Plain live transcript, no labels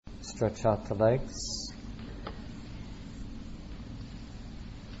Stretch out the legs.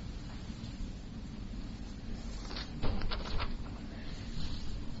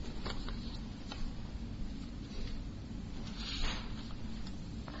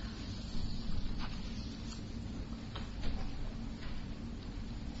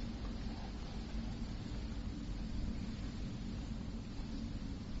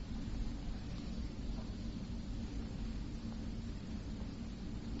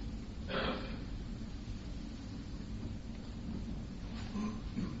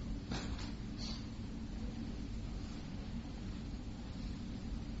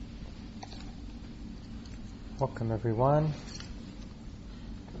 Welcome, everyone.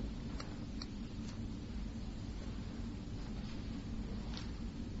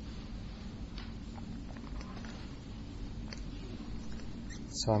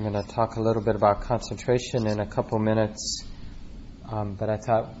 So I'm going to talk a little bit about concentration in a couple minutes, but I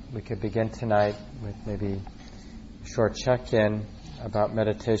thought we could begin tonight with maybe a short check-in about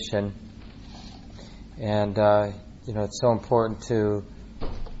meditation. And, it's so important to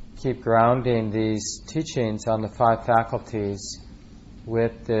keep grounding these teachings on the 5 faculties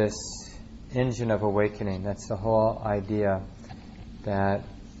with this engine of awakening. That's the whole idea, that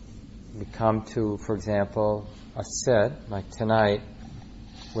we come to, for example, a sit, like tonight,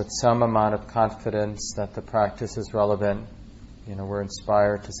 with some amount of confidence that the practice is relevant. We're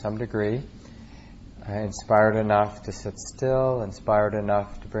inspired to some degree, inspired enough to sit still, inspired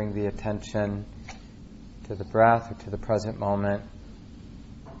enough to bring the attention to the breath or to the present moment,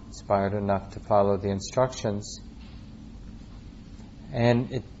 inspired enough to follow the instructions.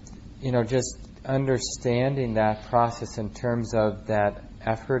 And just understanding that process in terms of that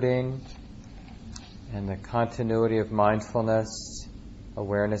efforting and the continuity of mindfulness,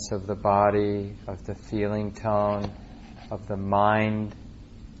 awareness of the body, of the feeling tone, of the mind,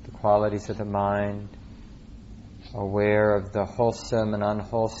 the qualities of the mind, aware of the wholesome and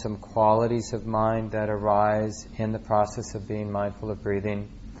unwholesome qualities of mind that arise in the process of being mindful of breathing.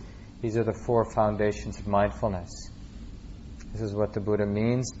 These are the 4 foundations of mindfulness. This is what the Buddha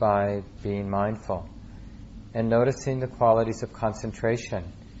means by being mindful. And noticing the qualities of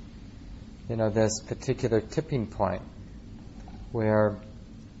concentration. This particular tipping point where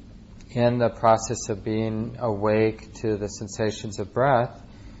in the process of being awake to the sensations of breath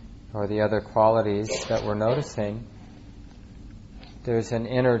or the other qualities that we're noticing, there's an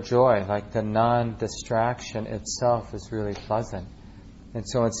inner joy, like the non-distraction itself is really pleasant. And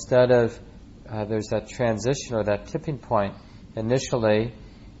so instead of, there's that transition or that tipping point, initially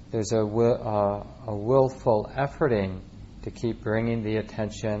there's a willful efforting to keep bringing the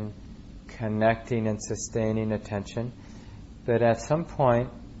attention, connecting and sustaining attention. But at some point,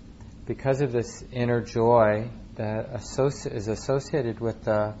 because of this inner joy that is associated with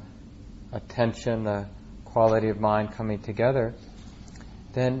the attention, the quality of mind coming together,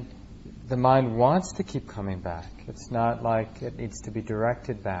 then the mind wants to keep coming back. It's not like it needs to be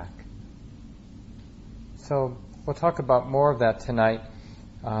directed back. So we'll talk about more of that tonight,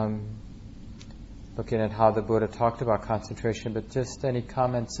 looking at how the Buddha talked about concentration, but just any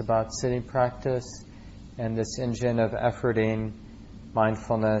comments about sitting practice and this engine of efforting,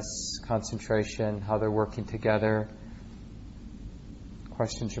 mindfulness, concentration, how they're working together.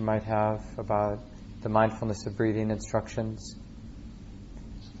 Questions you might have about the mindfulness of breathing instructions.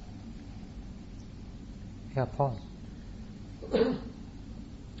 Yeah, Paul. Well,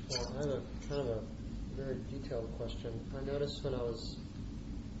 I have a kind of a very detailed question. I noticed when I was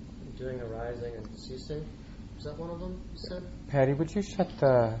doing arising and ceasing, is that one of them you said? Patty, would you shut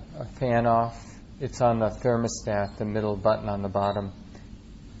the fan off? It's on the thermostat, the middle button on the bottom.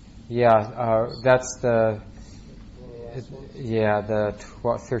 Yeah, that's the... the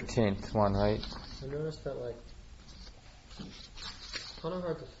 13th one, right? I noticed that, kind of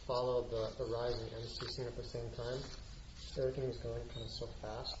hard to follow the arising and ceasing at the same time. Everything is going kind of so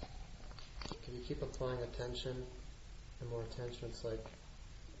fast. If you keep applying attention and more attention, it's like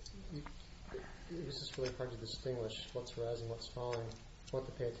it's just really hard to distinguish what's rising, what's falling, what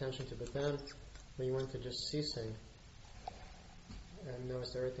to pay attention to. But then when you went to just ceasing, and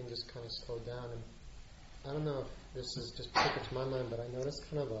noticed everything just kind of slowed down. And I don't know if this is just particular to my mind, but I noticed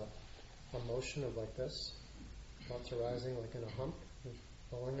kind of a motion of like this, thoughts arising like in a hump,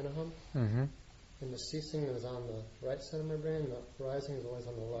 falling in a hump. Mm-hmm. And the ceasing is on the right side of my brain, the rising is always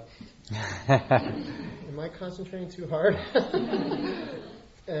on the left. Am I concentrating too hard?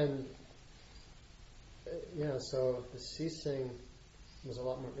 And so the ceasing was a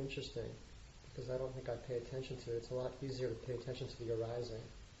lot more interesting because I don't think I pay attention to it. It's a lot easier to pay attention to the arising.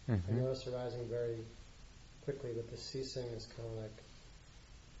 Mm-hmm. I notice arising very quickly, but the ceasing is kind of like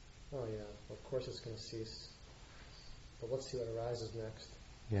oh yeah, of course it's going to cease. But let's see what arises next.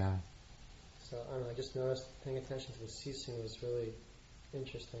 Yeah. So I don't know, I just noticed paying attention to the ceasing was really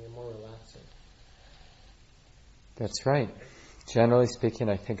interesting and more relaxing. That's right. Generally speaking,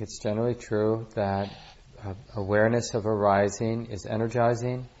 I think it's generally true that awareness of arising is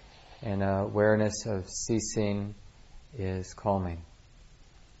energizing and awareness of ceasing is calming.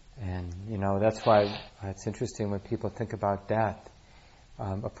 And, that's why it's interesting when people think about death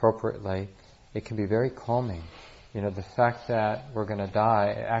appropriately. It can be very calming. The fact that we're going to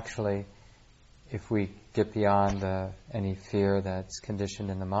die, actually, if we get beyond any fear that's conditioned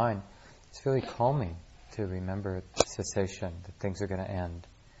in the mind, it's really calming to remember cessation, that things are going to end.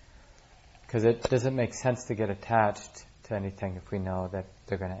 Because it doesn't make sense to get attached to anything if we know that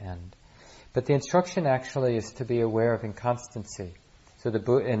they're going to end. But the instruction actually is to be aware of inconstancy. So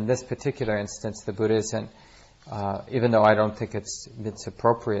in this particular instance, the Buddha isn't, even though I don't think it's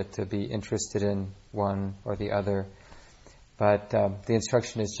appropriate to be interested in one or the other, but the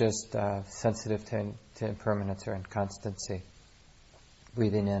instruction is just sensitive to impermanence or inconstancy.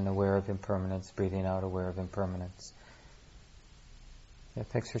 Breathing in, aware of impermanence. Breathing out, aware of impermanence. Yeah,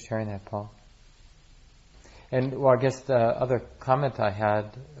 thanks for sharing that, Paul. And I guess the other comment I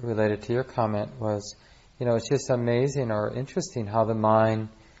had related to your comment was, it's just amazing or interesting how the mind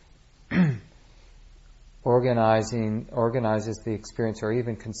organizes the experience or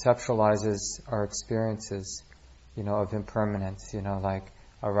even conceptualizes our experiences, of impermanence. Like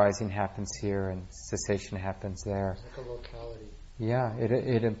arising happens here and cessation happens there. It's like a locality. Yeah,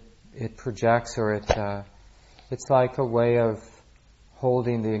 it projects, or it's like a way of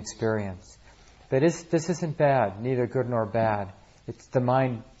holding the experience. But this isn't bad, neither good nor bad. It's the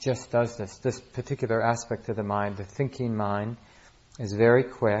mind just does this. This particular aspect of the mind, the thinking mind, is very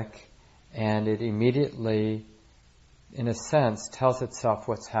quick, and it immediately, in a sense, tells itself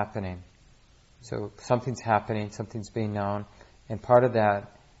what's happening. So something's happening, something's being known, and part of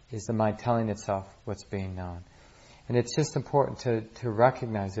that is the mind telling itself what's being known. And it's just important to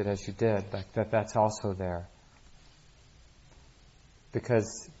recognize it as you did, like that's also there.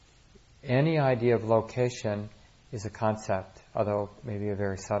 Because any idea of location is a concept, although maybe a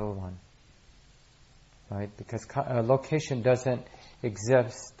very subtle one. Right? Because location doesn't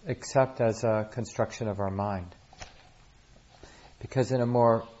exist except as a construction of our mind. Because in a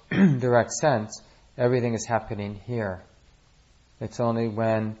more direct sense, everything is happening here. It's only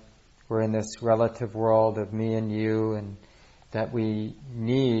when we're in this relative world of me and you, and that we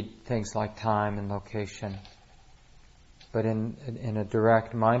need things like time and location. But in a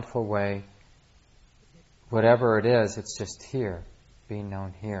direct, mindful way, whatever it is, it's just here, being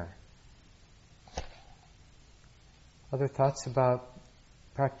known here. Other thoughts about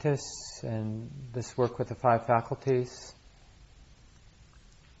practice and this work with the 5 faculties?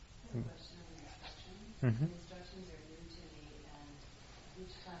 Mm-hmm. The instructions are new to me, and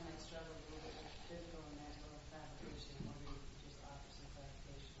each time I struggle a little bit with physical and mental fabrication. I'm wondering if you just offer some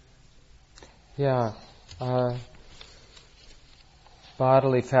clarification on this. Yeah.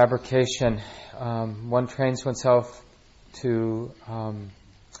 Bodily fabrication. One trains oneself to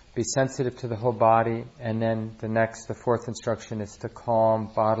be sensitive to the whole body, and then the 4th instruction is to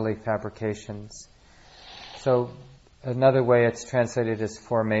calm bodily fabrications. So another way it's translated is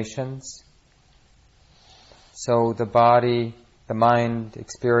formations. So the body, the mind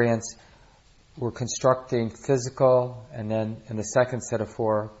experience, we're constructing physical, and then in the second set of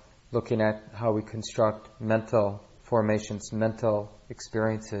 4, looking at how we construct mental formations, mental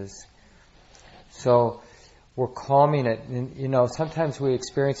experiences. So we're calming it. And, sometimes we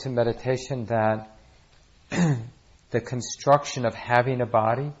experience in meditation that the construction of having a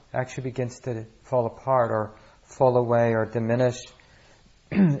body actually begins to fall apart or fall away or diminish,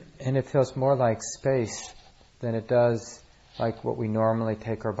 and it feels more like space than it does like what we normally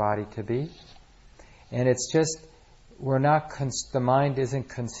take our body to be. And it's just, the mind isn't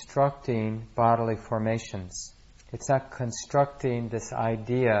constructing bodily formations. It's not constructing this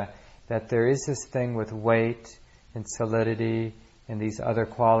idea that there is this thing with weight and solidity and these other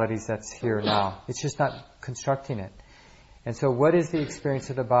qualities that's here now. It's just not constructing it. And so what is the experience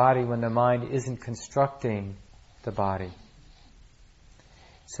of the body when the mind isn't constructing the body?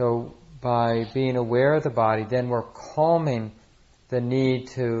 So by being aware of the body, then we're calming the need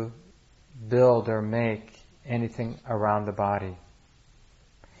to build or make anything around the body.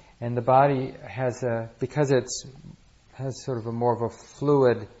 And the body because it has sort of a more of a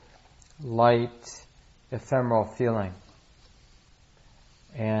fluid, light, ephemeral feeling.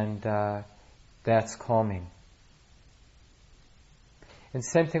 And that's calming. And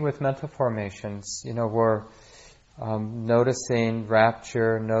same thing with mental formations. noticing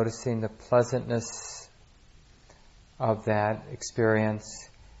rapture, noticing the pleasantness of that experience,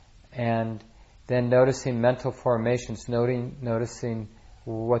 and then noticing mental formations, noticing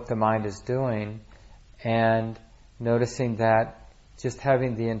what the mind is doing, and noticing that just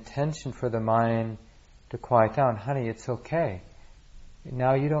having the intention for the mind to quiet down. Honey, it's okay.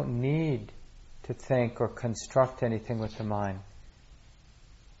 Now you don't need to think or construct anything with the mind.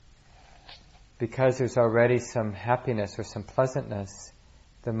 Because there's already some happiness or some pleasantness,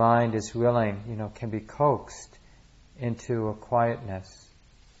 the mind is willing, can be coaxed into a quietness,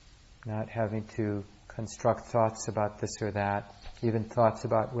 not having to construct thoughts about this or that, even thoughts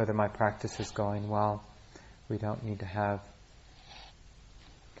about whether my practice is going well. We don't need to have.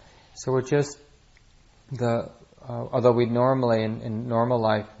 So we're just although we normally, in normal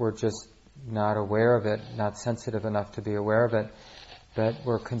life, we're just not aware of it, not sensitive enough to be aware of it, but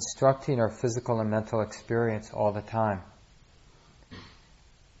we're constructing our physical and mental experience all the time.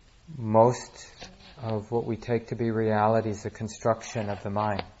 Most of what we take to be reality is a construction of the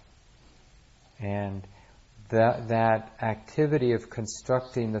mind. And that activity of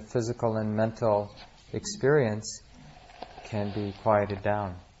constructing the physical and mental experience can be quieted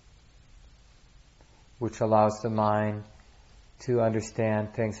down, which allows the mind to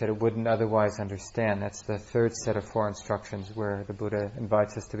understand things that it wouldn't otherwise understand. That's the third set of 4 instructions where the Buddha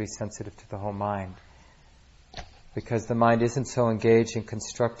invites us to be sensitive to the whole mind. Because the mind isn't so engaged in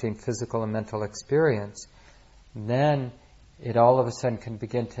constructing physical and mental experience, then it all of a sudden can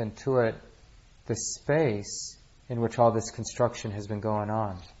begin to intuit the space in which all this construction has been going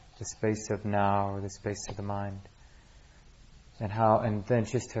on, the space of now or the space of the mind. And then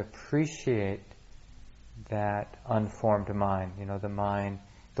just to appreciate that unformed mind, the mind,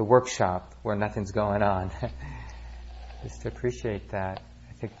 the workshop where nothing's going on. Just to appreciate that.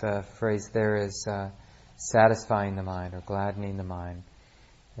 I think the phrase there is satisfying the mind or gladdening the mind.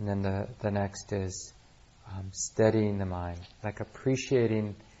 And then the next is steadying the mind, like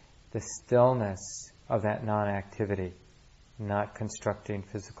appreciating the stillness of that non-activity, not constructing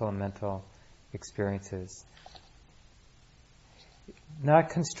physical and mental experiences. Not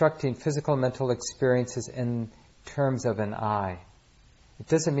constructing physical and mental experiences in terms of an I. It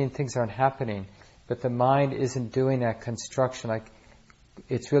doesn't mean things aren't happening, but the mind isn't doing that construction. Like,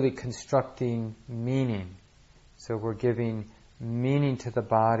 it's really constructing meaning. So we're giving meaning to the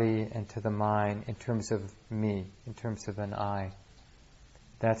body and to the mind in terms of me, in terms of an I.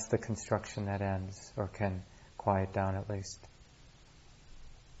 That's the construction that ends, or can quiet down at least.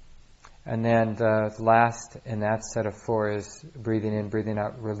 And then the last in that set of 4 is breathing in, breathing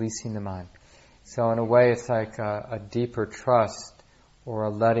out, releasing the mind. So in a way it's like a deeper trust or a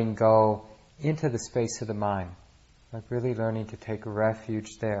letting go into the space of the mind. Like really learning to take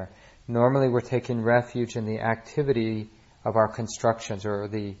refuge there. Normally we're taking refuge in the activity of our constructions, or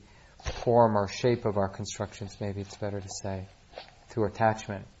the form or shape of our constructions, maybe it's better to say, through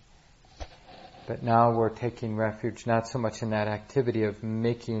attachment. But now we're taking refuge not so much in that activity of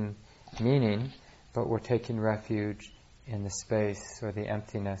making meaning, but we're taking refuge in the space or the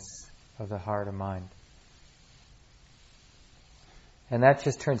emptiness of the heart or mind. And that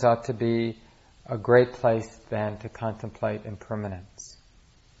just turns out to be a great place then to contemplate impermanence,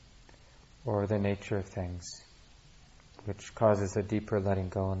 or the nature of things, which causes a deeper letting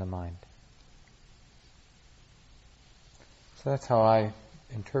go in the mind. So that's how I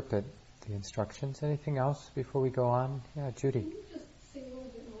interpret the instructions. Anything else before we go on? Yeah, Judy. Can you just say a little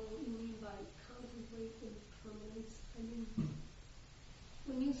bit more what you mean by contemplate impermanence? I mean,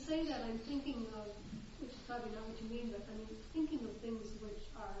 when you say that, I'm thinking of, which is probably not what you mean, but I mean, thinking of things which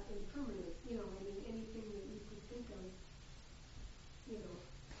are impermanent. I mean, anything that you could think of,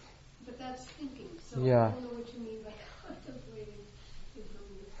 But that's thinking. So yeah. I don't know what you mean by contemplating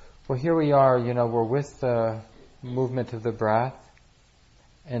impermanence. Well, here we are. We're with the movement of the breath.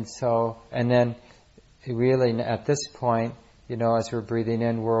 And then really at this point, as we're breathing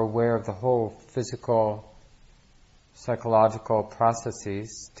in, we're aware of the whole physical, psychological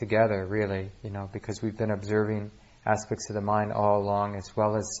processes together, really, because we've been observing aspects of the mind all along, as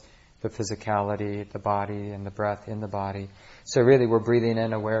well as the physicality, the body, and the breath in the body. So really we're breathing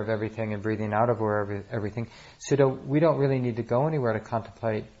in aware of everything and breathing out aware of everything. So we don't really need to go anywhere to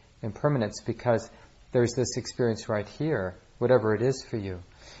contemplate impermanence, because there's this experience right here, whatever it is for you.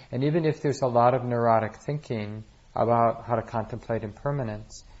 And even if there's a lot of neurotic thinking about how to contemplate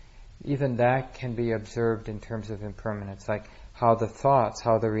impermanence, even that can be observed in terms of impermanence, like how the thoughts,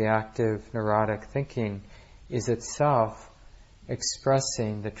 how the reactive neurotic thinking is itself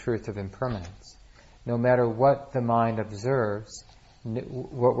expressing the truth of impermanence. No matter what the mind observes,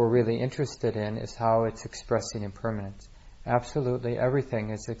 what we're really interested in is how it's expressing impermanence. Absolutely everything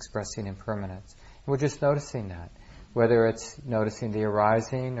is expressing impermanence. We're just noticing that. Whether it's noticing the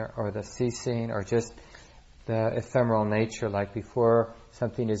arising or the ceasing or just the ephemeral nature, like before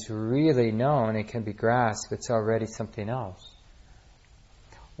something is really known, it can be grasped, it's already something else.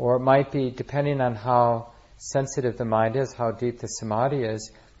 Or it might be, depending on how sensitive the mind is, how deep the samadhi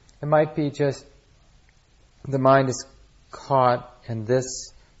is, it might be just the mind is caught in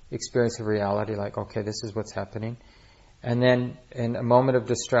this experience of reality, like, okay, this is what's happening. And then in a moment of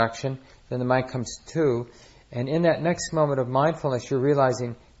distraction, then the mind comes to, and in that next moment of mindfulness, you're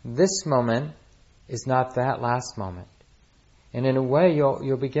realizing this moment is not that last moment. And in a way,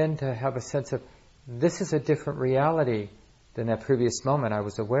 you'll begin to have a sense of, this is a different reality than that previous moment I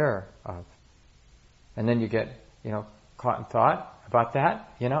was aware of. And then you get, caught in thought about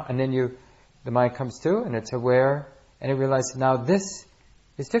that, and then the mind comes to, and it's aware, and it realizes now this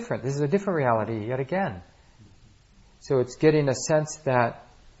is different. This is a different reality yet again. So it's getting a sense that,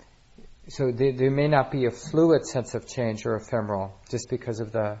 so there may not be a fluid sense of change or ephemeral, just because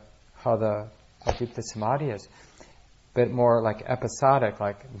of how deep the samadhi is, but more like episodic,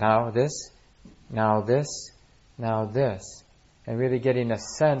 like now this, now this, now this, and really getting a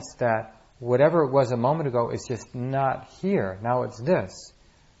sense that whatever it was a moment ago is just not here. Now it's this.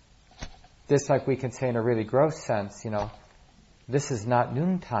 This, like we can say in a really gross sense, this is not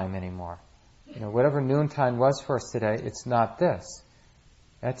noontime anymore. Whatever noontime was for us today, it's not this.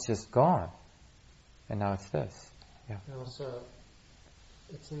 That's just gone. And now it's this. Yeah. And also,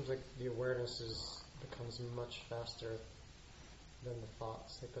 it seems like the awareness becomes much faster than the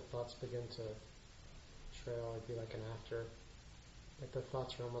thoughts. Like the thoughts begin to trail, it'd be like an after. Like the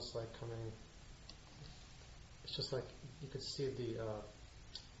thoughts are almost like coming. It's just like you could see the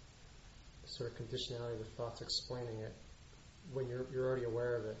sort of conditionality of the thoughts explaining it when you're already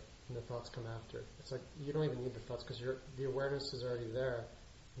aware of it, and the thoughts come after. It's like you don't even need the thoughts because the awareness is already there,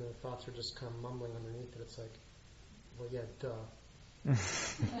 and the thoughts are just kind of mumbling underneath it. It's like, well, yeah, duh. Like,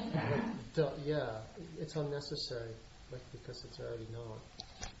 duh, yeah, it's unnecessary, like because it's already known.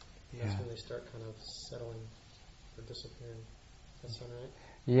 And that's when they start kind of settling or disappearing. Does that sound right?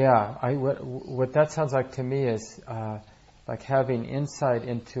 Yeah, what that sounds like to me is like having insight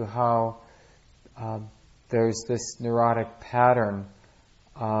into how there's this neurotic pattern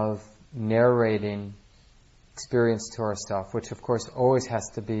of narrating experience to ourselves, which of course always has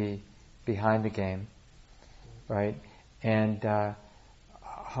to be behind the game, right? And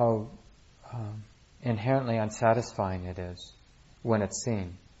how inherently unsatisfying it is when it's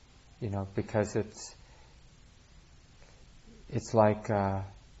seen, because it's like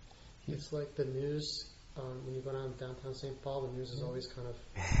it's like the news when you go downtown St. Paul. The news is always kind of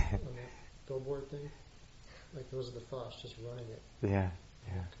on that billboard thing. Like those are the thoughts, just running it. Yeah.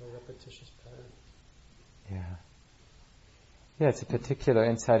 Kind of repetitious pattern. Yeah, it's a particular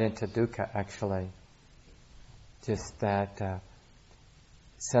insight into dukkha, actually. Just that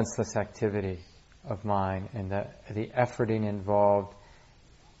senseless activity of mind and the efforting involved.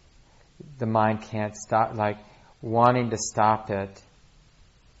 The mind can't stop, like wanting to stop it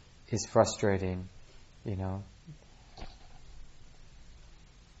is frustrating,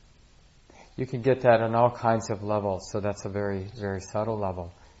 You can get that on all kinds of levels, so that's a very, very subtle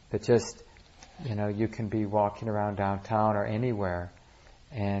level. But just, you can be walking around downtown or anywhere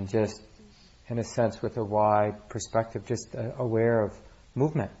and just, in a sense, with a wide perspective, just aware of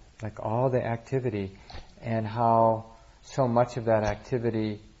movement, like all the activity, and how so much of that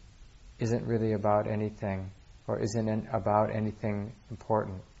activity isn't really about anything or isn't about anything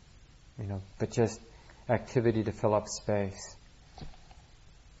important, but just activity to fill up space,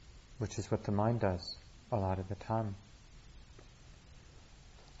 which is what the mind does a lot of the time.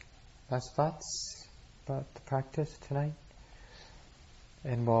 Last thoughts about the practice tonight?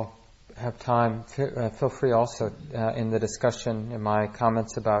 And we'll have time. Feel free also in the discussion, in my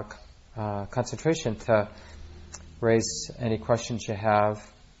comments about concentration, to raise any questions you have.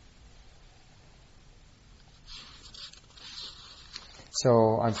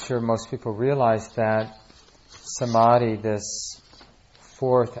 So I'm sure most people realize that samadhi, this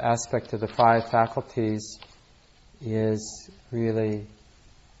fourth aspect of the five faculties, is really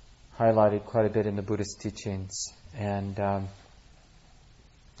highlighted quite a bit in the Buddhist teachings. And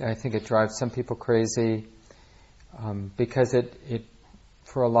I think it drives some people crazy because it,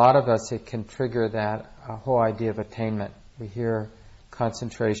 for a lot of us, it can trigger that whole idea of attainment. We hear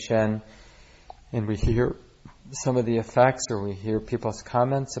concentration and we hear some of the effects, or we hear people's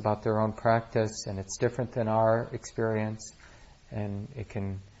comments about their own practice, and it's different than our experience, and it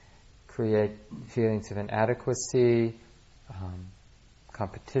can create feelings of inadequacy,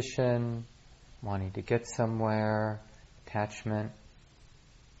 competition, wanting to get somewhere, attachment.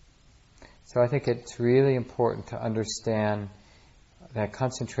 So I think it's really important to understand that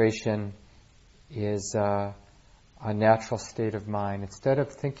concentration is a natural state of mind. Instead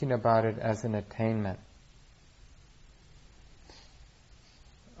of thinking about it as an attainment,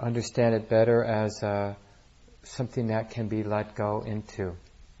 understand it better as something that can be let go into.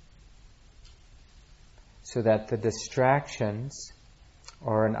 So that the distractions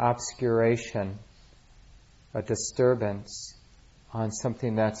or an obscuration, a disturbance on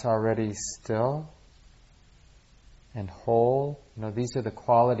something that's already still and whole, these are the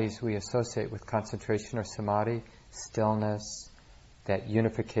qualities we associate with concentration or samadhi: stillness, that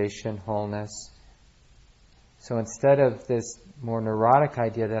unification, wholeness. So instead of this more neurotic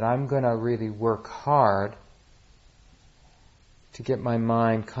idea that I'm going to really work hard to get my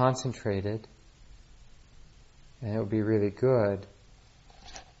mind concentrated, and it will be really good,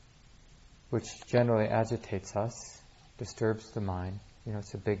 which generally agitates us, disturbs the mind.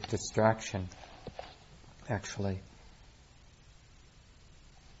 It's a big distraction, actually.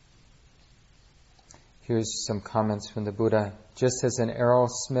 Here's some comments from the Buddha. Just as an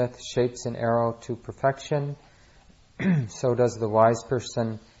arrowsmith shapes an arrow to perfection, so does the wise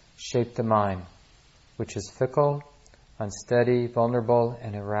person shape the mind, which is fickle, unsteady, vulnerable,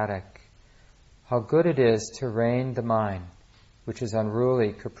 and erratic. How good it is to rein the mind, which is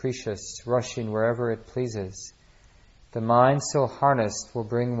unruly, capricious, rushing wherever it pleases. The mind so harnessed will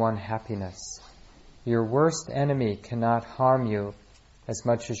bring one happiness. Your worst enemy cannot harm you as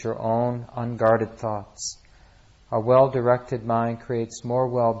much as your own unguarded thoughts. A well-directed mind creates more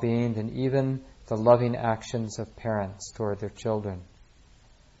well-being than even the loving actions of parents toward their children.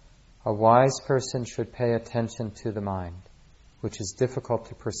 A wise person should pay attention to the mind, which is difficult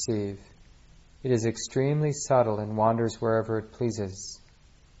to perceive. It is extremely subtle and wanders wherever it pleases.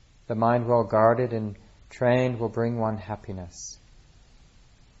 The mind well guarded and trained will bring one happiness.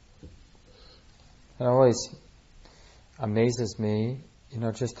 It always amazes me,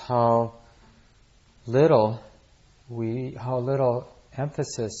 just how little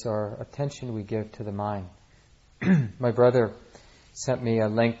emphasis or attention we give to the mind. My brother sent me a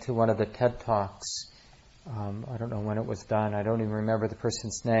link to one of the TED Talks. I don't know when it was done. I don't even remember the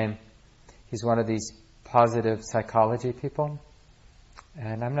person's name. He's one of these positive psychology people.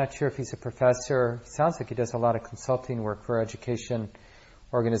 And I'm not sure if he's a professor. It sounds like he does a lot of consulting work for education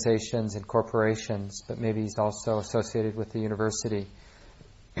organizations and corporations, but maybe he's also associated with the university.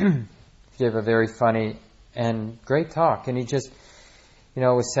 He gave a very funny and great talk. And he just,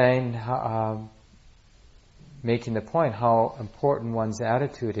 was saying, making the point how important one's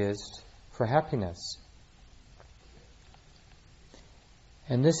attitude is for happiness.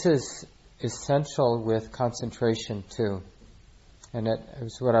 And this is essential with concentration too. And that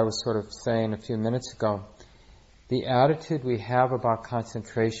is what I was sort of saying a few minutes ago. The attitude we have about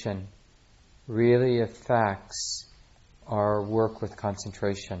concentration really affects our work with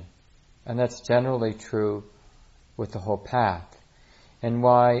concentration. And that's generally true with the whole path. And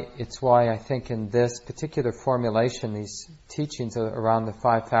it's why I think in this particular formulation, these teachings around the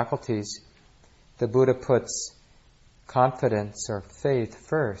 5 faculties, the Buddha puts confidence or faith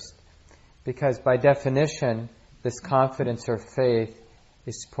first. Because by definition, this confidence or faith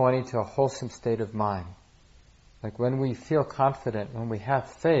is pointing to a wholesome state of mind. Like when we feel confident, when we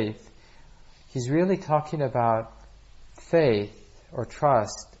have faith, he's really talking about faith or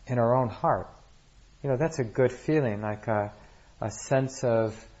trust in our own heart. That's a good feeling, like a sense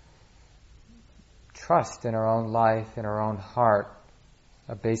of trust in our own life, in our own heart,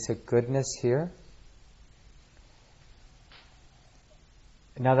 a basic goodness here.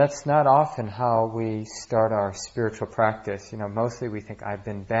 Now that's not often how we start our spiritual practice. Mostly we think, I've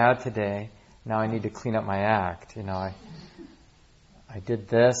been bad today, now I need to clean up my act. I did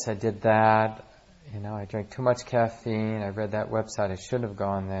this, I did that, I drank too much caffeine, I read that website, I shouldn't have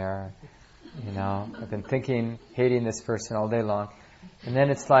gone there. I've been hating this person all day long. And then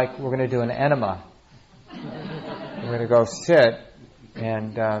it's like we're going to do an enema. We're going to go sit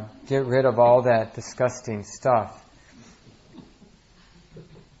and get rid of all that disgusting stuff.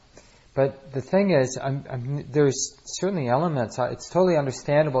 But the thing is, there's certainly elements. It's totally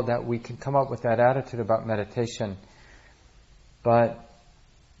understandable that we can come up with that attitude about meditation. But,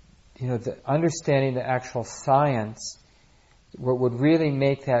 the understanding the actual science, what would really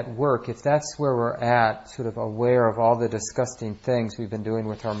make that work, if that's where we're at, sort of aware of all the disgusting things we've been doing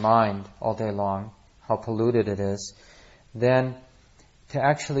with our mind all day long, how polluted it is, then to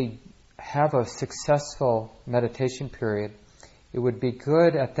actually have a successful meditation period, it would be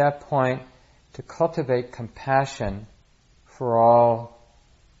good at that point to cultivate compassion for all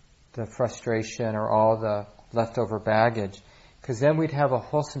the frustration or all the leftover baggage, because then we'd have a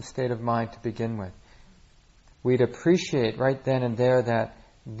wholesome state of mind to begin with. We'd appreciate right then and there that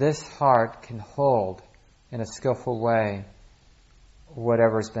this heart can hold in a skillful way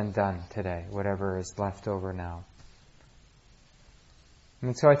whatever's been done today, whatever is left over now.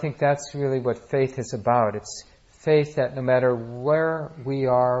 And so I think that's really what faith is about. It's faith that no matter where we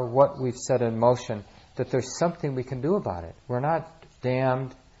are, what we've set in motion, that there's something we can do about it. We're not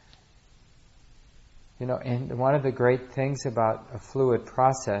damned. And one of the great things about a fluid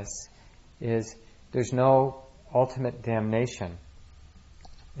process is there's no ultimate damnation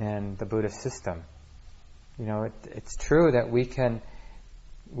in the Buddhist system. It's true that we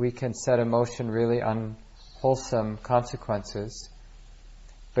can set in motion really unwholesome consequences,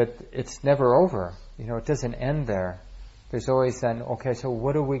 but it's never over. It doesn't end there. There's always then, okay, so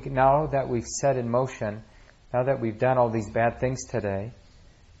what do we, now that we've set in motion, now that we've done all these bad things today,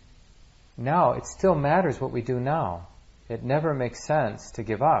 now it still matters what we do now. It never makes sense to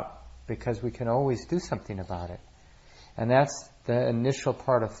give up, because we can always do something about it. And that's the initial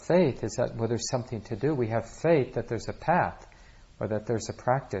part of faith, is that there's something to do. We have faith that there's a path, or that there's a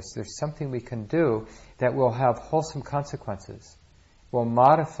practice. There's something we can do that will have wholesome consequences. Will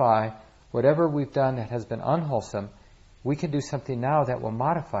modify whatever we've done that has been unwholesome. We can do something now that will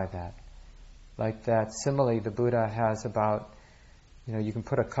modify that. Like that simile the Buddha has about, you can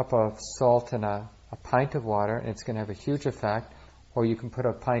put a cup of salt in a pint of water and it's going to have a huge effect, or you can put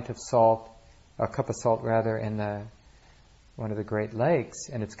a cup of salt in one of the Great Lakes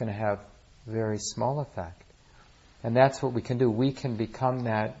and it's going to have very small effect. And that's what we can do. We can become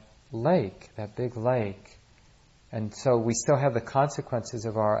that lake, that big lake. And so we still have the consequences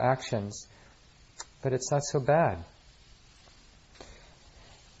of our actions, but it's not so bad.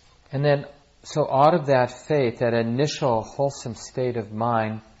 And then, so out of that faith, that initial wholesome state of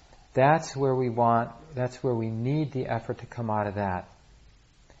mind, that's where we need the effort to come out of that.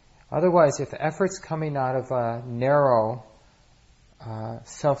 Otherwise, if effort's coming out of a narrow,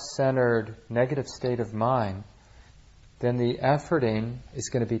 self-centered, negative state of mind, then the efforting is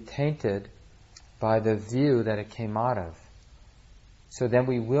going to be tainted by the view that it came out of. So then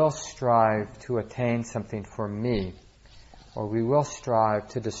we will strive to attain something for me, or we will strive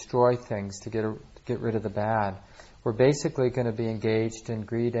to destroy things, to get rid of the bad. We're basically going to be engaged in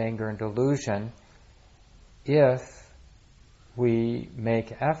greed, anger, and delusion if we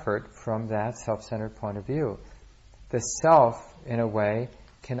make effort from that self-centered point of view. The self, in a way,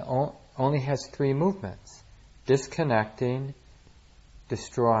 only has three movements: disconnecting,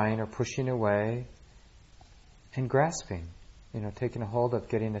 destroying or pushing away, and grasping, taking a hold of,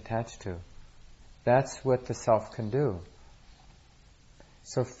 getting attached to. That's what the self can do.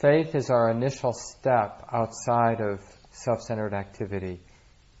 So faith is our initial step outside of self-centered activity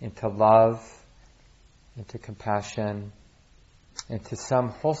into love, into compassion, into some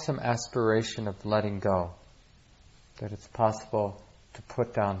wholesome aspiration of letting go, that it's possible to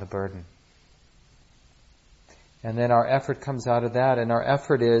put down the burden. And then our effort comes out of that, and our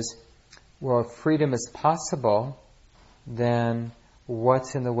effort is, well, if freedom is possible, then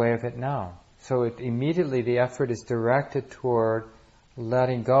what's in the way of it now? So immediately the effort is directed toward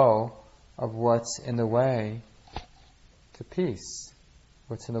letting go of what's in the way to peace,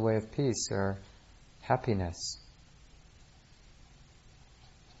 what's in the way of peace or happiness.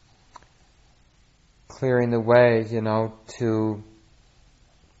 Clearing the way, to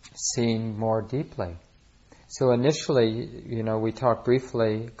seeing more deeply. So initially, we talked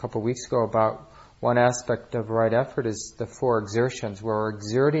briefly a couple of weeks ago about one aspect of right effort is the four exertions, where we're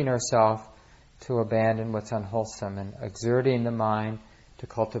exerting ourselves to abandon what's unwholesome and exerting the mind to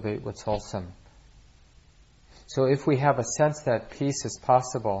cultivate what's wholesome. So if we have a sense that peace is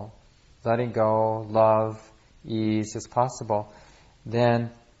possible, letting go, love, ease is possible,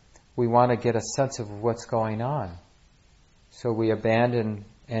 then we want to get a sense of what's going on. So we abandon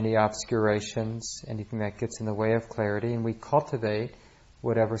any obscurations, anything that gets in the way of clarity, and we cultivate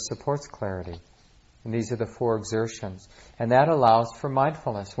whatever supports clarity. And these are the four exertions. And that allows for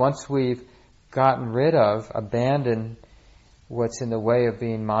mindfulness. Once we've gotten rid of, abandoned what's in the way of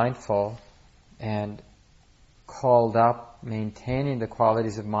being mindful and called up, maintaining the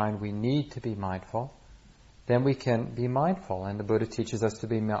qualities of mind we need to be mindful, then we can be mindful. And the Buddha teaches us to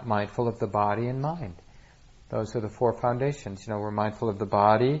be mindful of the body and mind. Those are the four foundations. We're mindful of the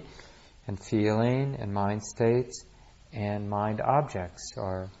body and feeling and mind states and mind objects,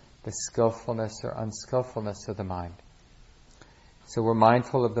 or the skillfulness or unskillfulness of the mind. So we're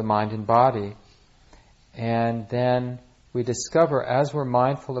mindful of the mind and body. And then we discover, as we're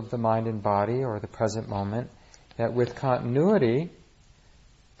mindful of the mind and body, or the present moment, that with continuity,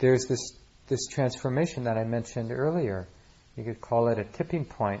 there's this transformation that I mentioned earlier. You could call it a tipping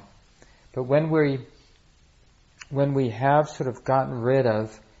point. But when we have sort of gotten rid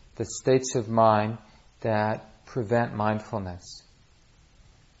of the states of mind that prevent mindfulness,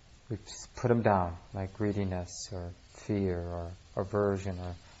 we put them down, like greediness or fear or aversion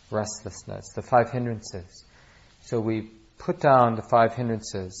or restlessness, the 5 hindrances. So we put down the 5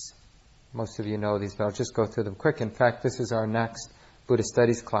 hindrances. Most of you know these, but I'll just go through them quick. In fact, this is our next Buddhist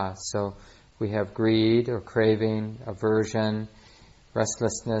studies class. So we have greed or craving, aversion,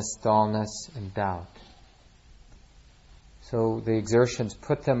 restlessness, dullness, and doubt. So the exertions,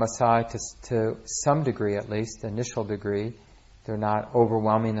 put them aside to some degree at least, initial degree. They're not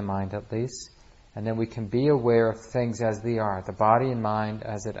overwhelming the mind at least. And then we can be aware of things as they are, the body and mind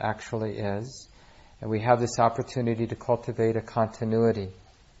as it actually is. And we have this opportunity to cultivate a continuity.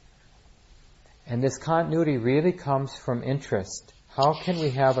 And this continuity really comes from interest. How can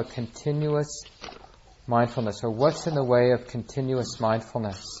we have a continuous mindfulness? Or what's in the way of continuous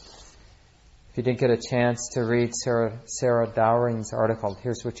mindfulness? If you didn't get a chance to read Sarah Dowring's article,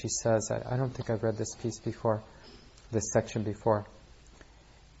 here's what she says. I don't think I've read this piece before, this section before.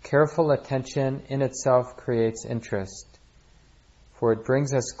 Careful attention in itself creates interest, for it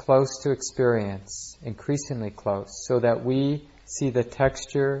brings us close to experience, increasingly close, so that we see the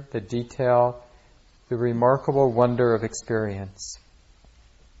texture, the detail, the remarkable wonder of experience.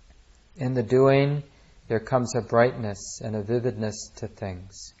 In the doing, there comes a brightness and a vividness to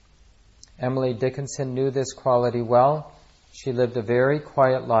things. Emily Dickinson knew this quality well. She lived a very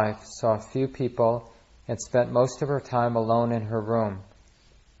quiet life, saw few people, and spent most of her time alone in her room.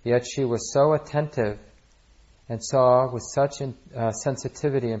 Yet she was so attentive and saw with such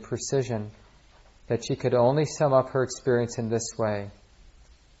sensitivity and precision that she could only sum up her experience in this way.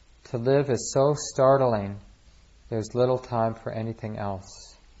 To live is so startling, there's little time for anything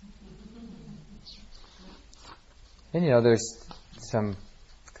else. And there's some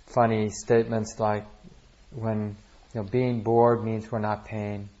funny statements like when being bored means we're not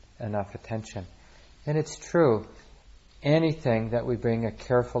paying enough attention. And it's true. Anything that we bring a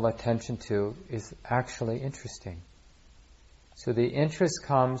careful attention to is actually interesting. So the interest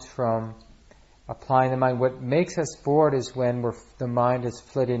comes from applying the mind. What makes us bored is when the mind is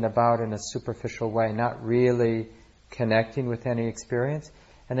flitting about in a superficial way, not really connecting with any experience.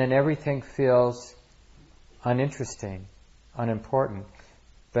 And then everything feels uninteresting, unimportant.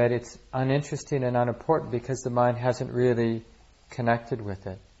 But it's uninteresting and unimportant because the mind hasn't really connected with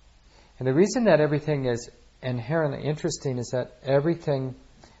it. And the reason that everything is inherently interesting is that everything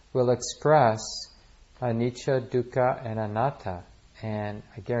will express anicca, dukkha, and anatta. And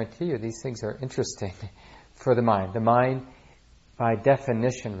I guarantee you these things are interesting for the mind. The mind, by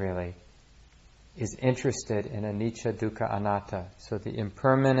definition really, is interested in anicca, dukkha, anatta. So the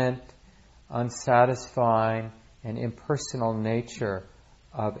impermanent, unsatisfying, and impersonal nature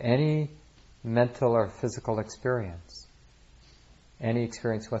of any mental or physical experience, any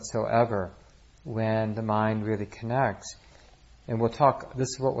experience whatsoever, when the mind really connects. And this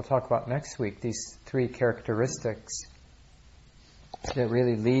is what we'll talk about next week, these 3 characteristics that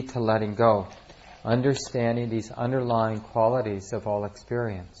really lead to letting go, understanding these underlying qualities of all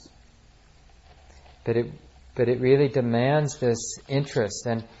experience. But it really demands this interest,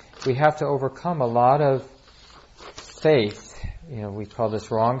 and we have to overcome a lot of faith. We call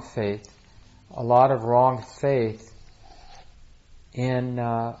this wrong faith. A lot of wrong faith in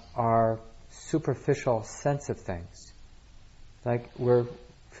our superficial sense of things. Like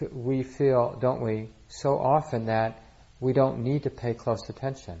we feel, don't we, so often that we don't need to pay close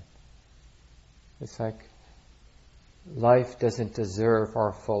attention. It's like life doesn't deserve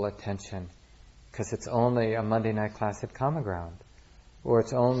our full attention because it's only a Monday night class at Common Ground, or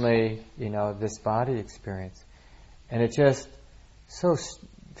it's only, this body experience. And it just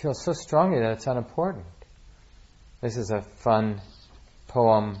feels so strongly that it's unimportant. This is a fun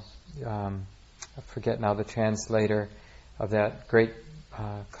poem. I forget now the translator of that great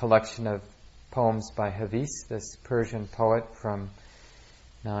collection of poems by Hafiz, this Persian poet from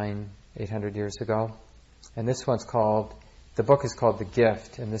 800 years ago. And this one's the book is called The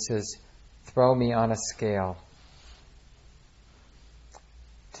Gift, and this is Throw Me on a Scale.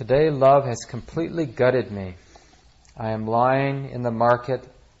 Today love has completely gutted me. I am lying in the market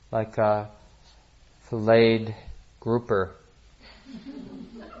like a filleted grouper,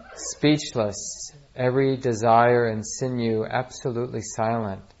 speechless, every desire and sinew absolutely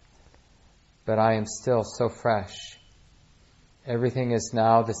silent, but I am still so fresh. Everything is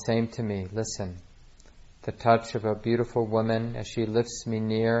now the same to me. Listen, the touch of a beautiful woman as she lifts me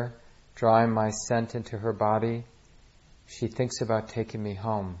near, drawing my scent into her body, she thinks about taking me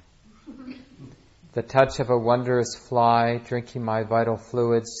home. The touch of a wondrous fly drinking my vital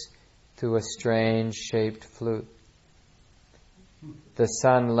fluids through a strange shaped flute. The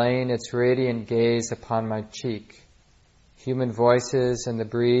sun laying its radiant gaze upon my cheek. Human voices and the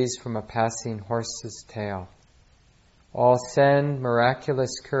breeze from a passing horse's tail. All send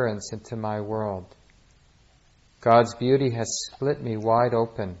miraculous currents into my world. God's beauty has split me wide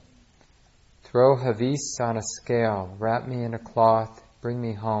open. Throw Havis on a scale, wrap me in a cloth, bring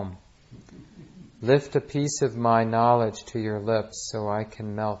me home. Lift a piece of my knowledge to your lips so I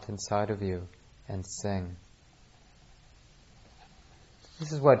can melt inside of you and sing.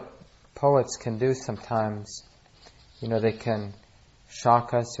 This is what poets can do sometimes. They can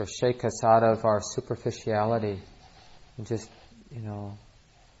shock us or shake us out of our superficiality and just,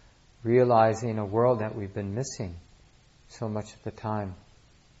 realizing a world that we've been missing so much of the time.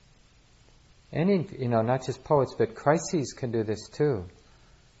 Any, not just poets, but crises can do this too.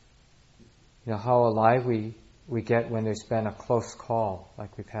 How alive we get when there's been a close call,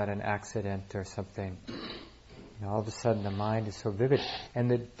 like we've had an accident or something. All of a sudden the mind is so vivid. And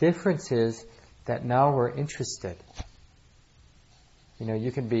the difference is that now we're interested.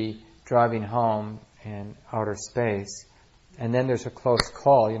 You can be driving home in outer space, and then there's a close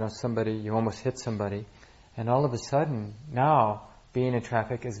call, somebody, you almost hit somebody, and all of a sudden, now, being in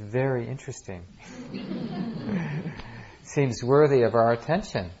traffic is very interesting. Seems worthy of our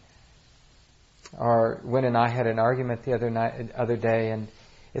attention. Or Wynn and I had an argument the other day, and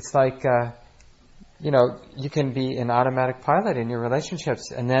it's like, you can be an automatic pilot in your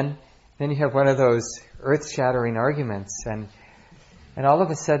relationships, and then you have one of those earth-shattering arguments, and all of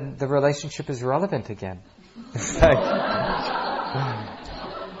a sudden the relationship is relevant again. It's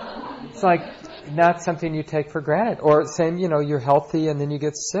like not something you take for granted. Or same, you're healthy and then you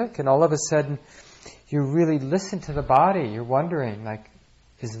get sick, and all of a sudden you really listen to the body. You're wondering,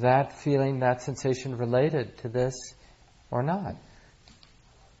 is that feeling, that sensation related to this or not?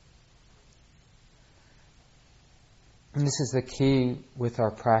 And this is the key with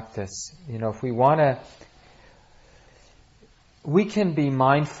our practice. If we want to, we can be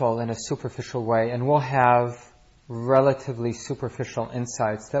mindful in a superficial way, and we'll have relatively superficial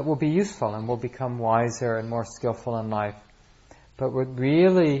insights that will be useful, and we'll become wiser and more skillful in life. But what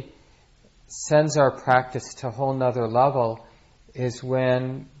really sends our practice to a whole nother level is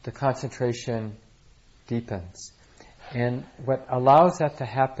when the concentration deepens. And what allows that to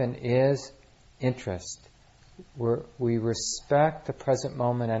happen is interest. We respect the present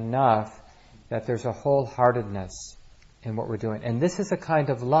moment enough that there's a wholeheartedness in what we're doing. And this is a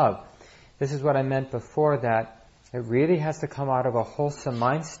kind of love. This is what I meant before, that it really has to come out of a wholesome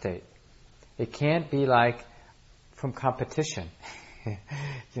mind state. It can't be like from competition.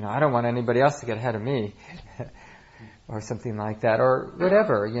 I don't want anybody else to get ahead of me. Or something like that. Or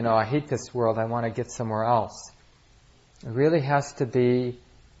whatever. I hate this world. I want to get somewhere else. It really has to be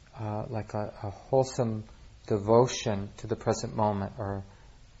like a wholesome devotion to the present moment, or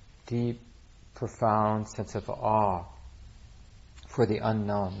deep, profound sense of awe for the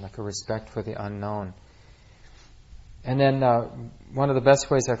unknown, like a respect for the unknown. And then one of the best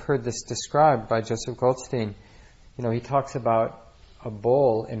ways I've heard this described by Joseph Goldstein, he talks about a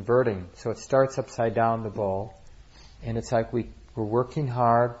bowl inverting. So it starts upside down, the bowl, and it's like we're working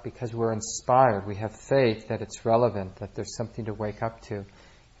hard because we're inspired. We have faith that it's relevant, that there's something to wake up to.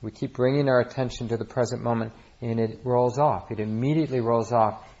 We keep bringing our attention to the present moment, and it rolls off. It immediately rolls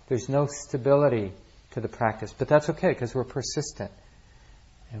off. There's no stability to the practice, but that's okay because we're persistent.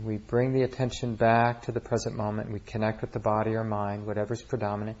 And we bring the attention back to the present moment. We connect with the body or mind, whatever's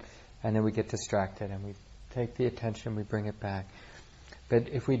predominant, and then we get distracted, and we take the attention, we bring it back. But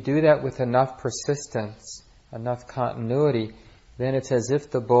if we do that with enough persistence, enough continuity, then it's as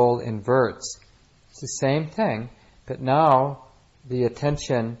if the bowl inverts. It's the same thing, but now the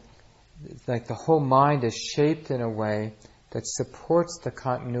attention, like the whole mind is shaped in a way that supports the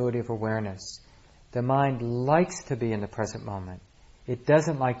continuity of awareness. The mind likes to be in the present moment. It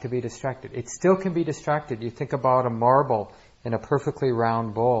doesn't like to be distracted. It still can be distracted. You think about a marble in a perfectly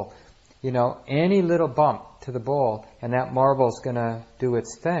round bowl. Any little bump to the bowl and that marble's going to do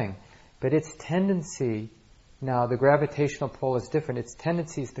its thing. But its tendency, now the gravitational pull is different. Its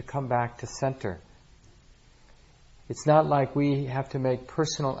tendency is to come back to center. It's not like we have to make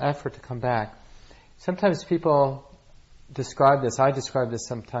personal effort to come back. Sometimes people describe this, I describe this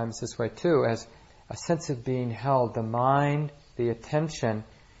sometimes this way too, as a sense of being held. The mind, the attention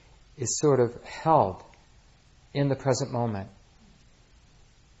is sort of held in the present moment.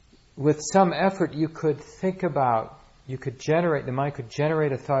 With some effort you could think about, the mind could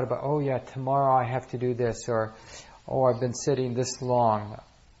generate a thought about, oh yeah, tomorrow I have to do this, or oh, I've been sitting this long,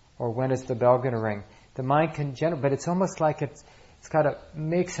 or when is the bell going to ring? The mind can generate, but it's almost like it's got to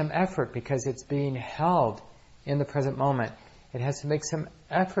make some effort because it's being held in the present moment. It has to make some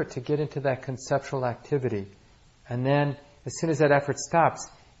effort to get into that conceptual activity. And then, as soon as that effort stops,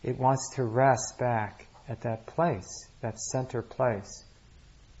 it wants to rest back at that place, that center place.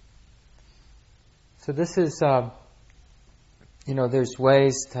 So this is, there's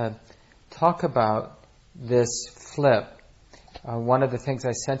ways to talk about this flip. One of the things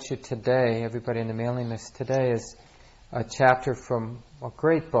I sent you today, everybody in the mailing list today, is a chapter from a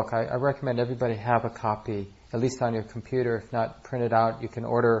great book. I recommend everybody have a copy, at least on your computer. If not printed out, you can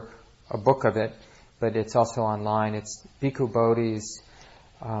order a book of it, but it's also online. It's Bhikkhu Bodhi's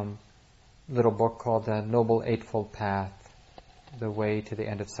little book called The Noble Eightfold Path, The Way to the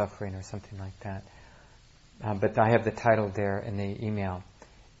End of Suffering, or something like that. But I have the title there in the email.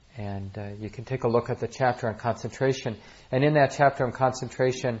 And you can take a look at the chapter on concentration. And in that chapter on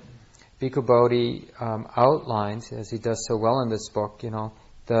concentration, Bhikkhu Bodhi outlines, as he does so well in this book,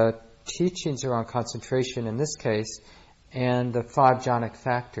 the teachings around concentration in this case, and the 5 jhanic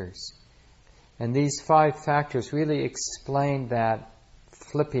factors. And these 5 factors really explain that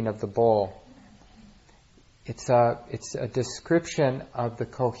flipping of the bowl. It's a description of the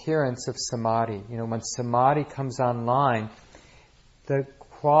coherence of samadhi. When samadhi comes online, the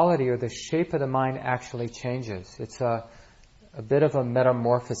quality or the shape of the mind actually changes. It's a bit of a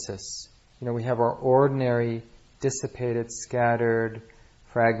metamorphosis. We have our ordinary, dissipated, scattered,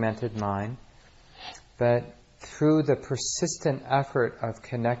 fragmented mind, but through the persistent effort of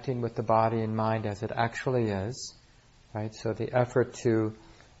connecting with the body and mind as it actually is, right? So the effort to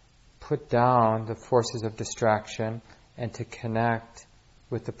put down the forces of distraction and to connect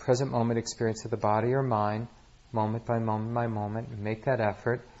with the present moment experience of the body or mind, moment by moment by moment, and make that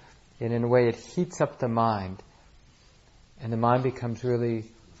effort. And in a way, it heats up the mind. And the mind becomes really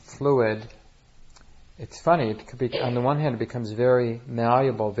fluid. It's funny, it could be, on the one hand, it becomes very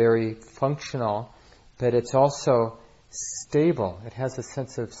malleable, very functional, but it's also stable. It has a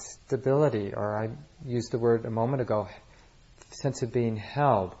sense of stability, or I used the word a moment ago, sense of being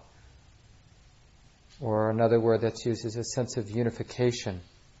held. Or another word that's used is a sense of unification.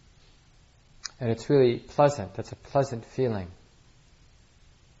 And it's really pleasant. That's a pleasant feeling.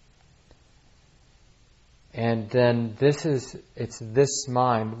 And then it's this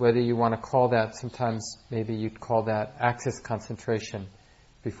mind, whether you want to call that, sometimes maybe you'd call that access concentration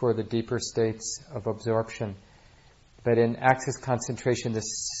before the deeper states of absorption. But in access concentration,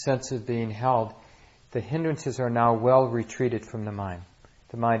 this sense of being held, the hindrances are now well retreated from the mind.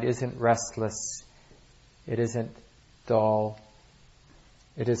 The mind isn't restless. It isn't dull.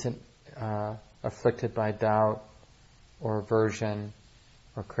 It isn't afflicted by doubt or aversion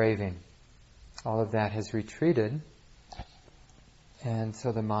or craving. All of that has retreated, and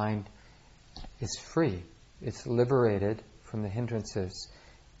so the mind is free. It's liberated from the hindrances,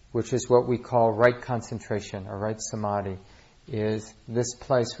 which is what we call right concentration or right samadhi, is this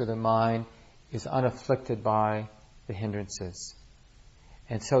place where the mind is unafflicted by the hindrances.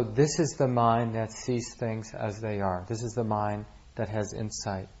 And so this is the mind that sees things as they are. This is the mind that has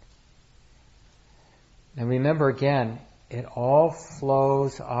insight. And remember again, it all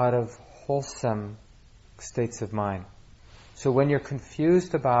flows out of wholesome states of mind. So when you're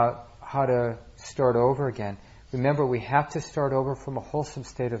confused about how to start over again, remember we have to start over from a wholesome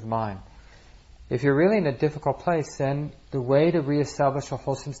state of mind. If you're really in a difficult place, then the way to reestablish a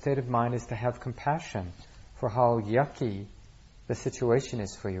wholesome state of mind is to have compassion for how yucky the situation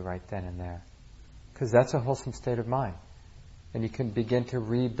is for you right then and there. Because that's a wholesome state of mind. And you can begin to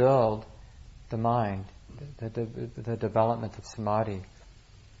rebuild the mind, the development of samadhi.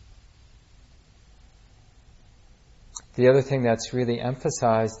 The other thing that's really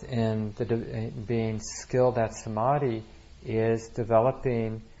emphasized in being skilled at samadhi is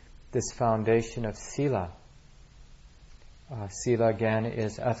developing this foundation of sila. Sila, again,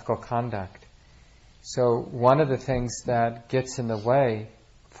 is ethical conduct. So one of the things that gets in the way,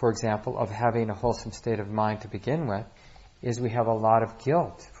 for example, of having a wholesome state of mind to begin with, is we have a lot of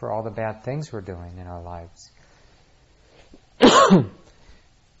guilt for all the bad things we're doing in our lives.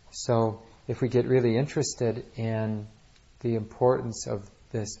 So if we get really interested in the importance of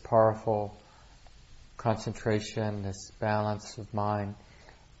this powerful concentration, this balance of mind,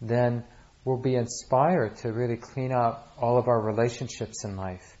 then we'll be inspired to really clean up all of our relationships in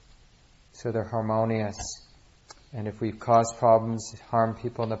life so they're harmonious. And if we've caused problems, harmed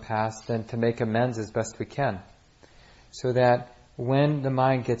people in the past, then to make amends as best we can. So that when the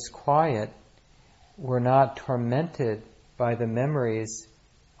mind gets quiet, we're not tormented by the memories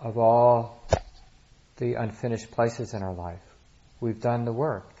of all the unfinished places in our life. We've done the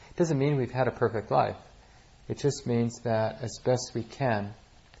work. It doesn't mean we've had a perfect life. It just means that as best we can,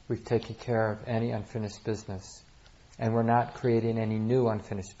 we've taken care of any unfinished business. And we're not creating any new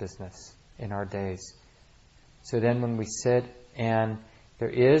unfinished business in our days. So then when we sit and there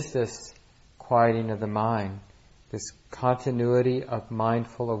is this quieting of the mind, this continuity of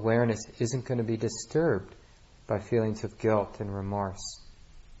mindful awareness isn't going to be disturbed by feelings of guilt and remorse.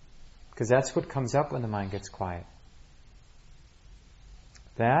 Because that's what comes up when the mind gets quiet.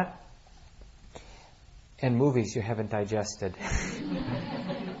 That and movies you haven't digested.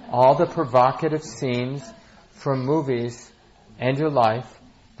 All the provocative scenes from movies and your life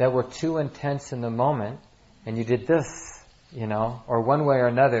that were too intense in the moment, and you did this, or one way or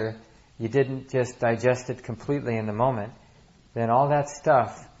another, you didn't just digest it completely in the moment, then all that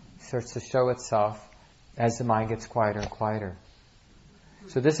stuff starts to show itself as the mind gets quieter and quieter.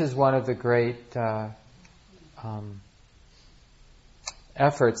 So this is one of the great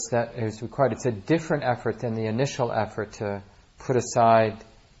efforts that is required. It's a different effort than the initial effort to put aside,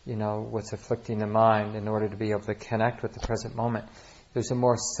 what's afflicting the mind in order to be able to connect with the present moment. There's a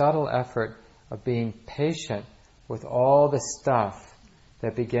more subtle effort of being patient with all the stuff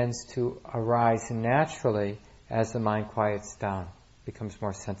that begins to arise naturally as the mind quiets down, becomes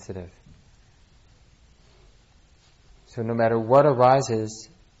more sensitive. So no matter what arises,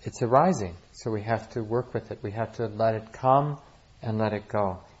 it's arising. So we have to work with it. We have to let it come and let it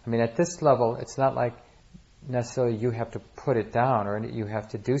go. I mean, at this level, it's not like necessarily you have to put it down or you have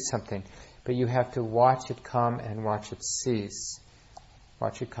to do something, but you have to watch it come and watch it cease.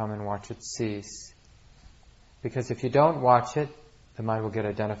 Watch it come and watch it cease. Because if you don't watch it, the mind will get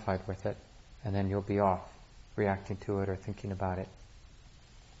identified with it, and then you'll be off, reacting to it or thinking about it.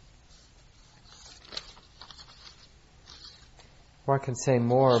 Well, I can say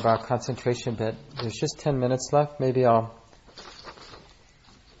more about concentration, but there's just 10 minutes left. Maybe I'll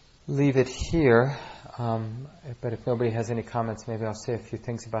leave it here. But if nobody has any comments, maybe I'll say a few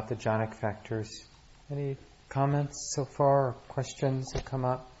things about the jhanic factors. Any comments so far, or questions that come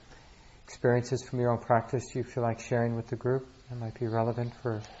up? Experiences from your own practice you feel like sharing with the group that might be relevant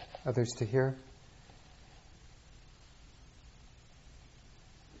for others to hear?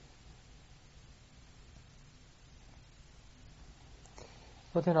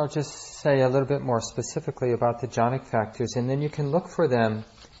 Well, then I'll just say a little bit more specifically about the jhanic factors, and then you can look for them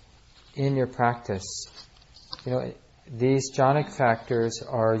in your practice. These jhanic factors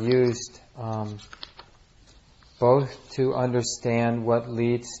are used both to understand what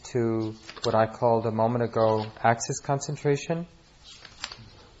leads to what I called a moment ago axis concentration,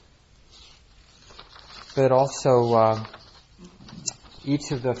 but also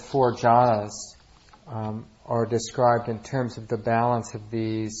each of the 4 jhanas are described in terms of the balance of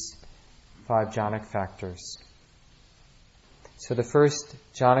these 5 jhanic factors. So the first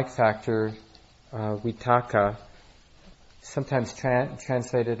jhanic factor, vitaka, sometimes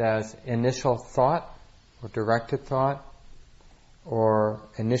translated as initial thought or directed thought or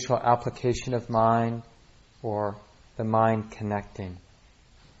initial application of mind or the mind connecting.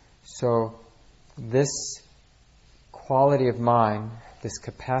 So this quality of mind, this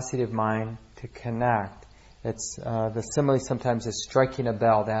capacity of mind to connect, it's the simile sometimes is striking a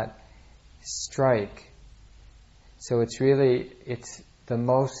bell, that strike. So it's the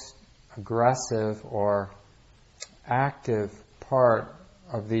most aggressive or active part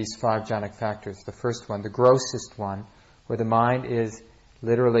of these 5 jhanic factors. The first one, the grossest one, where the mind is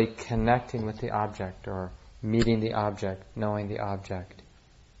literally connecting with the object or meeting the object, knowing the object.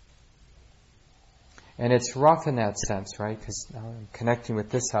 And it's rough in that sense, right? Because I'm connecting with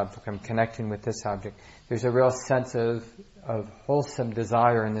this object, I'm connecting with this object. There's a real sense of wholesome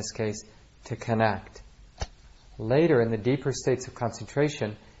desire in this case to connect. Later, in the deeper states of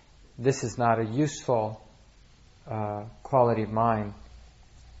concentration, this is not a useful quality of mind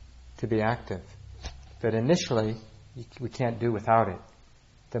to be active. But initially, we can't do without it.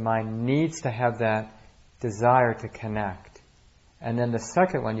 The mind needs to have that desire to connect. And then the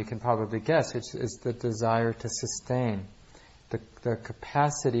second one, you can probably guess, is the desire to sustain. The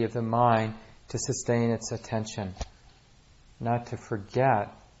capacity of the mind to sustain its attention. Not to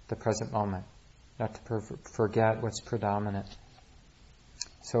forget the present moment. Not to forget what's predominant.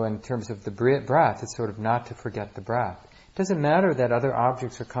 So in terms of the breath, it's sort of not to forget the breath. It doesn't matter that other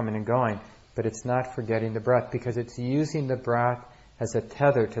objects are coming and going, but it's not forgetting the breath because it's using the breath as a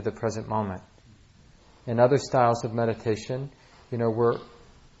tether to the present moment. In other styles of meditation,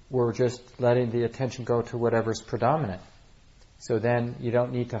 we're just letting the attention go to whatever's predominant. So then you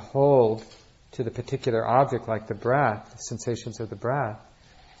don't need to hold to the particular object like the breath, the sensations of the breath,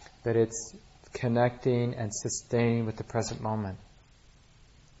 but it's connecting and sustaining with the present moment.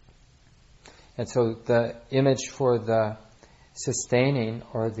 And so the image for the sustaining,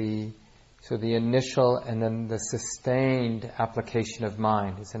 or the initial and then the sustained application of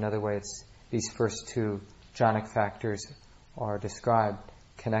mind is another way these first two jhanic factors are described: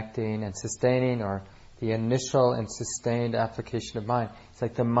 connecting and sustaining, or the initial and sustained application of mind. It's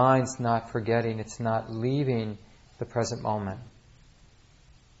like the mind's not forgetting, it's not leaving the present moment.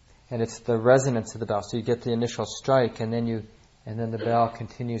 And it's the resonance of the bell. So you get the initial strike, and then the bell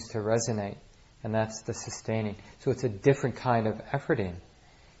continues to resonate, and that's the sustaining. So it's a different kind of efforting.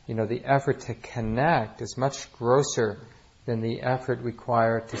 The effort to connect is much grosser than the effort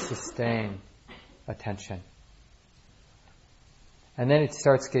required to sustain attention. And then it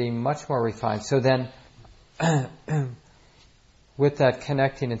starts getting much more refined. So then, with that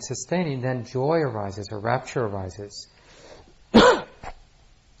connecting and sustaining, then joy arises, or rapture arises.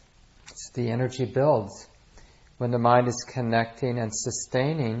 The energy builds. When the mind is connecting and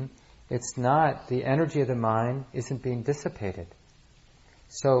sustaining, it's not, the energy of the mind isn't being dissipated.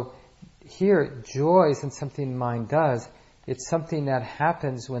 So here, joy isn't something the mind does, it's something that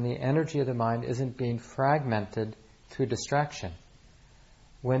happens when the energy of the mind isn't being fragmented through distraction.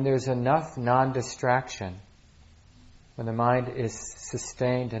 When there's enough non-distraction, when the mind is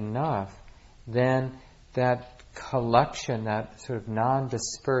sustained enough, then that collection, that sort of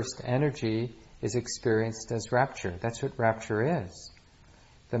non-dispersed energy is experienced as rapture. That's what rapture is.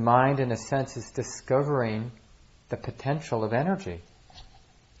 The mind, in a sense, is discovering the potential of energy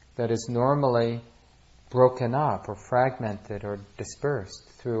that is normally broken up or fragmented or dispersed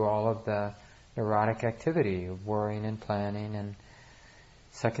through all of the neurotic activity of worrying and planning and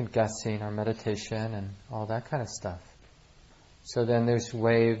second-guessing or meditation and all that kind of stuff. So then there's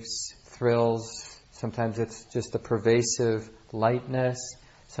waves, thrills. Sometimes it's just a pervasive lightness.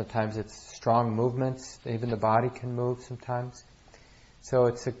 Sometimes it's strong movements. Even the body can move sometimes.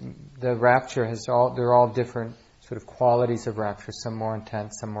 So the rapture they're all different sort of qualities of rapture. Some more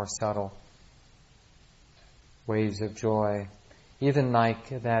intense, some more subtle. Waves of joy. Even like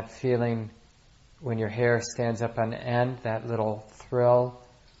that feeling when your hair stands up on end, that little thrill,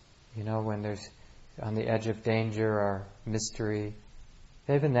 when there's on the edge of danger or mystery.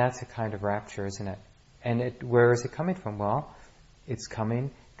 Even that's a kind of rapture, isn't it? And where is it coming from? Well, it's coming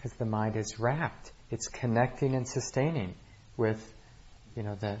because the mind is wrapped. It's connecting and sustaining with,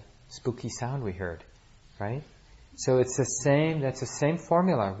 the spooky sound we heard, right? So it's that's the same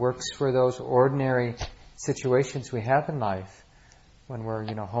formula. Works for those ordinary situations we have in life when we're,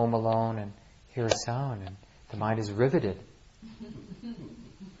 home alone and hear a sound and the mind is riveted.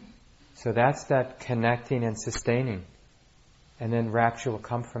 So that's that connecting and sustaining. And then rapture will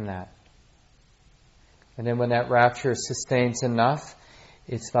come from that. And then when that rapture sustains enough,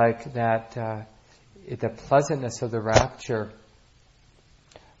 it's like that the pleasantness of the rapture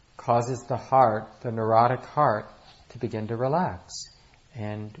causes the heart, the neurotic heart, to begin to relax.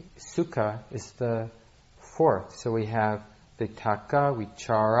 And sukha is the fourth. So we have vitaka,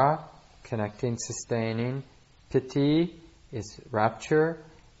 vichara, connecting, sustaining. Piti is rapture.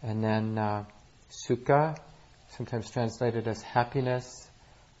 And then sukha, sometimes translated as happiness.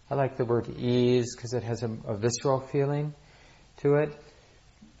 I like the word ease because it has a visceral feeling to it.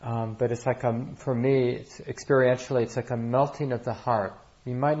 But it's like, for me, experientially, it's like a melting of the heart.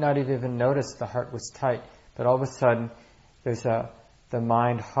 You might not even notice the heart was tight, but all of a sudden, the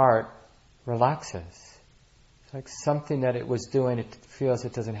mind-heart relaxes. It's like something that it was doing, it feels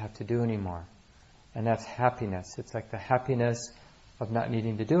it doesn't have to do anymore. And that's happiness. It's like the happiness of not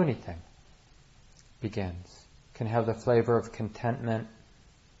needing to do anything begins. Can have the flavor of contentment.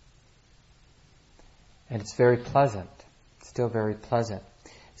 And it's very pleasant. It's still very pleasant.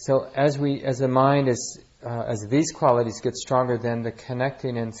 So as the mind as these qualities get stronger, then the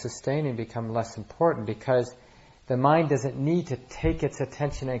connecting and sustaining become less important, because the mind doesn't need to take its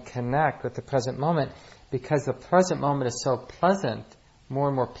attention and connect with the present moment, because the present moment is so pleasant, more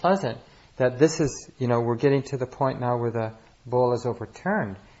and more pleasant, that this is, we're getting to the point now where the bowl is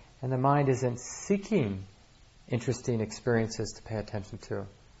overturned, and the mind isn't seeking interesting experiences to pay attention to.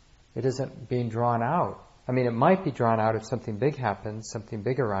 It isn't being drawn out. I mean, it might be drawn out if something big happens, something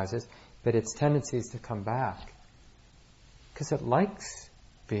big arises, but its tendency is to come back. Because it likes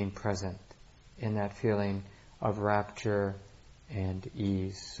being present in that feeling of rapture and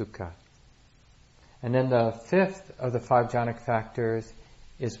ease, sukha. And then the fifth of the 5 jhanic factors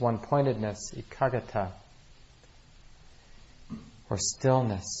is one-pointedness, ekaggata, or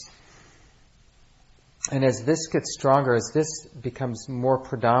stillness. And as this gets stronger, as this becomes more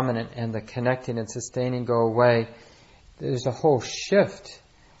predominant and the connecting and sustaining go away, there's a whole shift.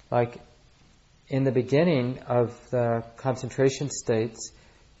 Like in the beginning of the concentration states,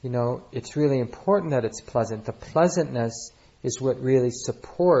 it's really important that it's pleasant. The pleasantness is what really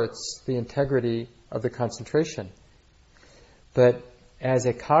supports the integrity of the concentration. But as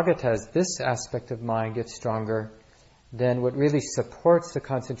ekaggata, as this aspect of mind gets stronger, then what really supports the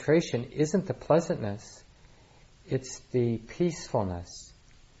concentration isn't the pleasantness, it's the peacefulness.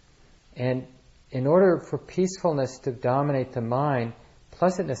 And in order for peacefulness to dominate the mind,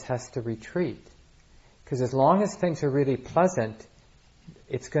 pleasantness has to retreat. Because as long as things are really pleasant,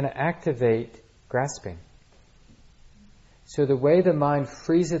 it's going to activate grasping. So the way the mind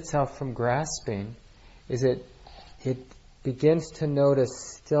frees itself from grasping is it begins to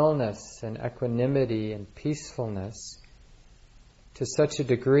notice stillness and equanimity and peacefulness to such a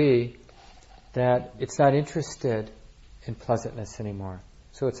degree that it's not interested in pleasantness anymore.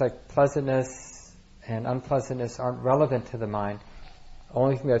 So it's like pleasantness and unpleasantness aren't relevant to the mind. The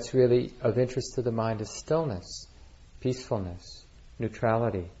only thing that's really of interest to the mind is stillness, peacefulness,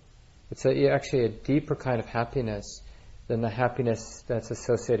 neutrality. It's actually a deeper kind of happiness than the happiness that's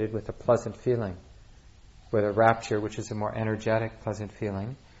associated with a pleasant feeling, whether rapture, which is a more energetic, pleasant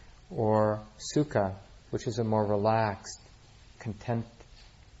feeling, or sukha, which is a more relaxed, content,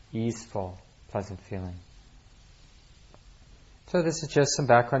 easeful, pleasant feeling. So this is just some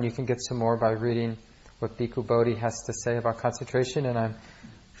background. You can get some more by reading what Bhikkhu Bodhi has to say about concentration, and I'm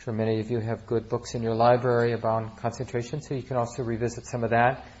sure many of you have good books in your library about concentration, so you can also revisit some of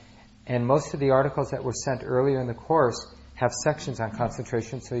that. And most of the articles that were sent earlier in the course have sections on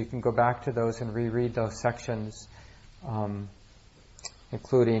concentration, so you can go back to those and reread those sections,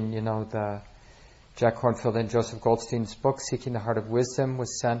 including, the Jack Kornfield and Joseph Goldstein's book, Seeking the Heart of Wisdom,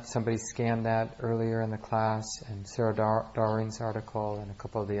 was sent. Somebody scanned that earlier in the class, and Sarah Darwin's article, and a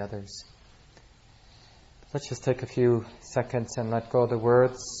couple of the others. Let's just take a few seconds and let go of the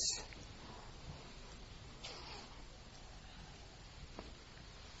words.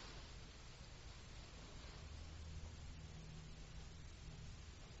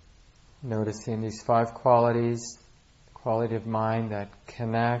 Noticing these 5 qualities, quality of mind that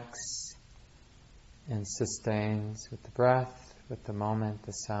connects and sustains with the breath, with the moment,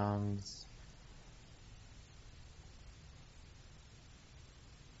 the sounds.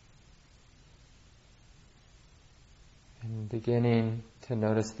 And beginning to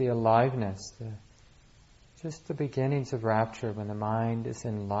notice the aliveness, just the beginnings of rapture when the mind is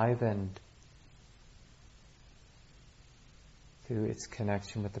enlivened through its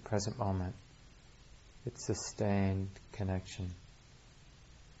connection with the present moment, its sustained connection.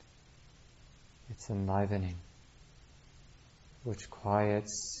 It's enlivening, which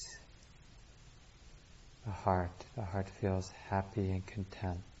quiets the heart. The heart feels happy and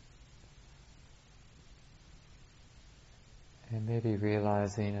content. And maybe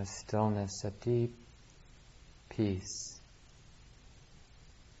realizing a stillness, a deep peace,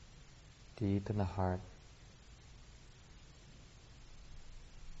 deep in the heart.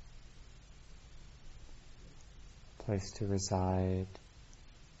 Place to reside,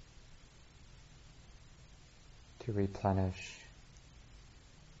 to replenish,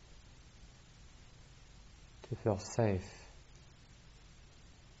 to feel safe.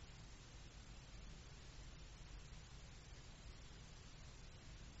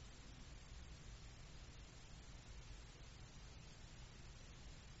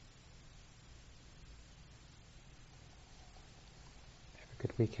 Have a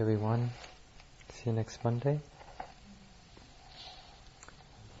good week, everyone. See you next Monday.